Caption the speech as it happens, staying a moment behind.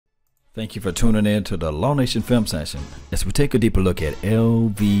Thank you for tuning in to the Law Nation Film Session as we take a deeper look at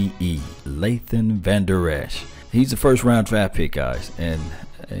LVE, Leighton Vander Esch. He's the first round draft pick, guys, and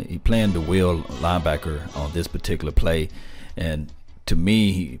he playing the wheel linebacker on this particular play. And to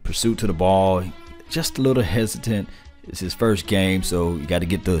me, he pursuit to the ball, just a little hesitant. It's his first game, so you got to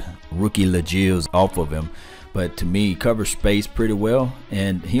get the rookie legils off of him. But to me, he covers space pretty well,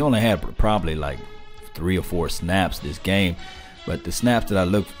 and he only had probably like 3 or 4 snaps this game. But the snaps that I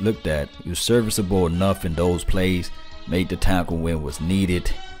looked at, he was serviceable enough in those plays, made the tackle when it was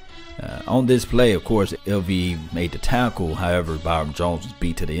needed. On this play, of course, LVE made the tackle. However, Byron Jones was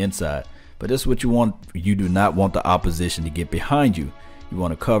beat to the inside. But that's what you want. You do not want the opposition to get behind you. You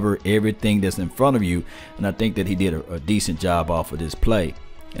want to cover everything that's in front of you. And I think that he did a decent job off of this play.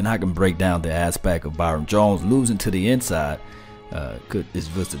 And I can break down the aspect of Byron Jones losing to the inside.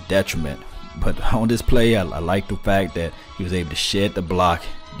 This was a detriment. But on this play, I like the fact that he was able to shed the block,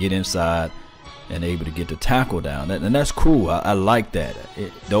 get inside, and able to get the tackle down. And that's cool. I like that.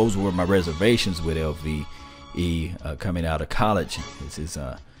 Those were my reservations with LVE coming out of college. It's his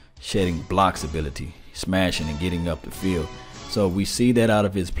shedding blocks ability, smashing and getting up the field. So we see that out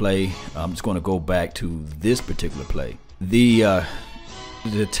of his play. I'm just going to go back to this particular play.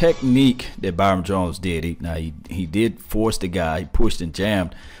 The technique that Byron Jones did, he did force the guy, he pushed and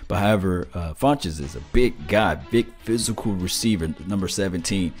jammed, but however, Funches is a big guy, big physical receiver, number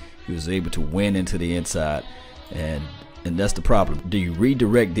 17. He was able to win into the inside, and that's the problem. The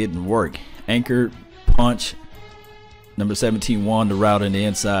redirect didn't work. Anchor, punch, number 17 won the route in the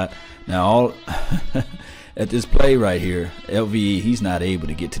inside. Now all at this play right here, LVE, he's not able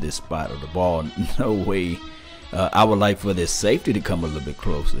to get to this spot of the ball. No way. I would like for this safety to come a little bit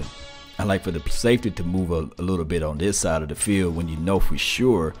closer. I like for the safety to move a little bit on this side of the field when you know for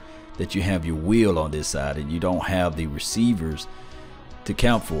sure that you have your wheel on this side and you don't have the receivers to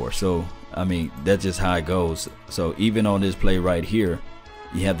count for. So, I mean, that's just how it goes. So even on this play right here,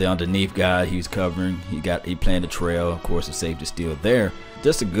 you have the underneath guy he's covering. He playing the trail. Of course, the safety's still there.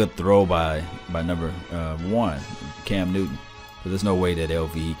 Just a good throw by number 1, Cam Newton. But there's no way that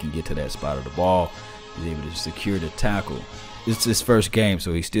LVE can get to that spot of the ball. He's able to secure the tackle. It's his first game,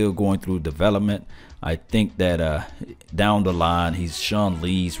 so he's still going through development. I think that down the line, he's Sean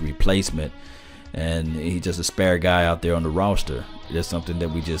Lee's replacement, and he's just a spare guy out there on the roster. That's something that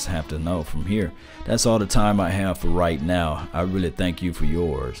we just have to know from here. That's all the time I have for right now. I really thank you for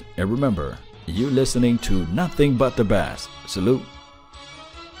yours. And remember, you're listening to nothing but the best. Salute.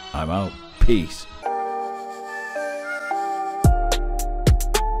 I'm out. Peace.